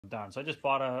done. So I just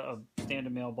bought a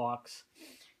standard mailbox,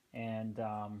 and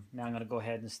now I'm going to go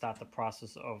ahead and start the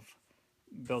process of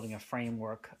building a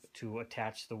framework to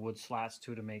attach the wood slats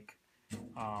to make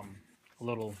a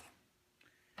little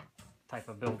type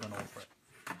of building over it.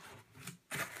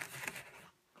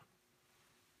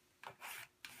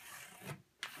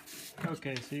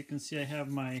 Okay, so you can see I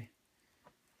have my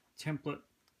template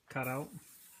cut out,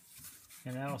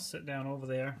 and now I'll sit down over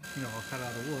there. I'll cut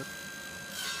out the wood.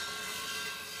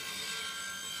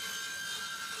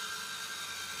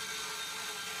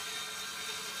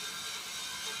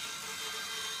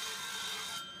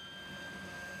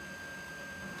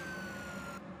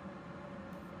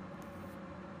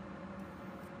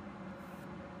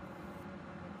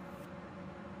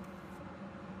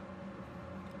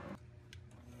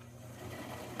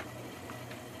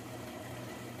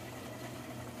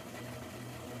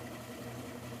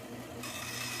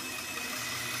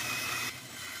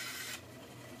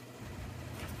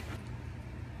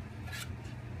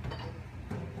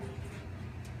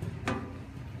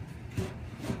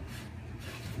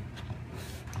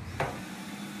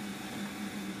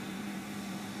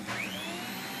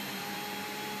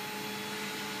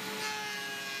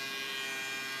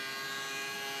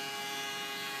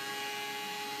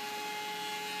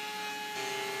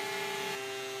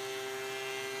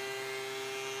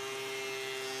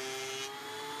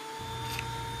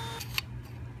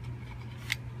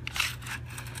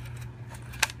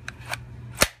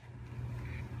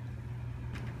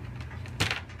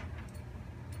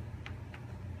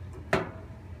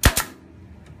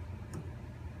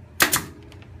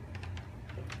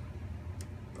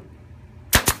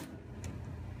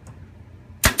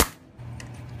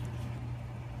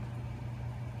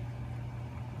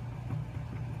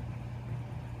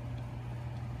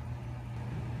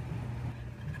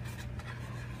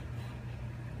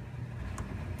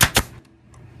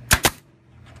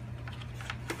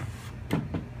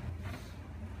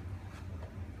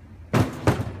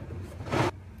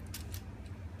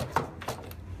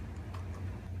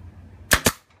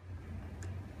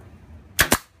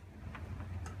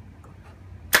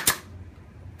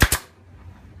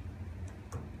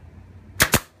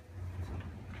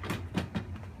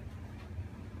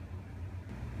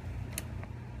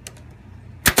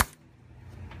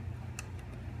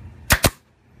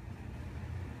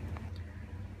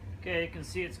 Okay, you can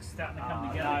see it's starting to come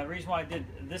together. The reason why I did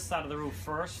this side of the roof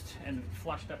first and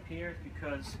flushed up here is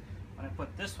because when I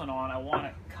put this one on, I want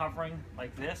it covering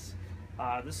like this.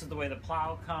 This is the way the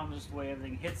plow comes, this is the way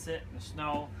everything hits it in the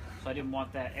snow, so I didn't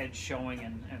want that edge showing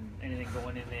and anything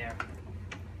going in there.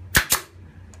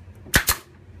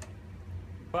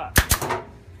 But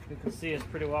you can see it's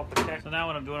pretty well protected. So now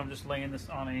what I'm doing, I'm just laying this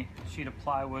on a sheet of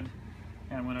plywood,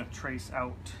 and I'm going to trace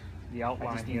out the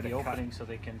outline here, the opening, so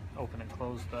they can open and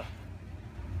close the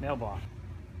mailbox.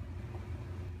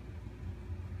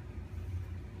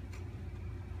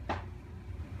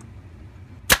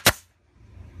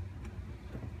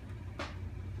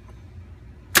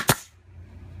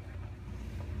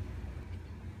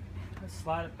 Let's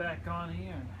slide it back on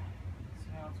here and see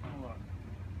how it's going to look.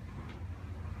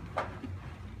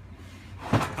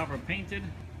 Cover painted.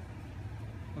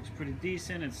 Looks pretty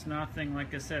decent. It's nothing,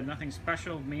 like I said, nothing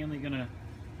special. Mainly going to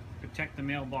protect the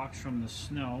mailbox from the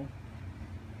snow.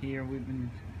 Here we've been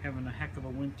having a heck of a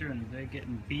winter and they're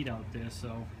getting beat out there,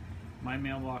 so my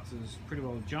mailbox is pretty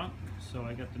well junk. So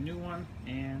I got the new one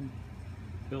and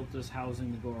built this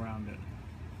housing to go around it.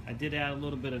 I did add a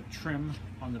little bit of trim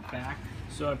on the back.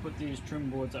 So I put these trim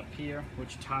boards up here,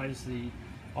 which ties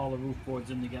all the roof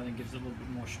boards in together and gives it a little bit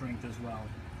more strength as well.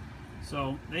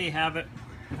 So there you have it.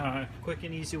 Quick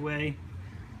and easy way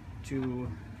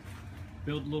to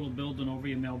build a little building over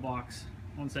your mailbox.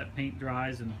 Once that paint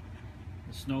dries and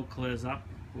the snow clears up,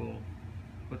 we'll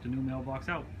put the new mailbox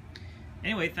out.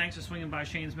 Anyway, thanks for swinging by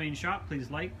Shane's Main Shop. Please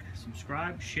like,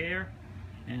 subscribe, share,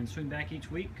 and swing back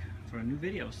each week for new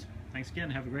videos. Thanks again.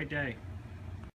 Have a great day.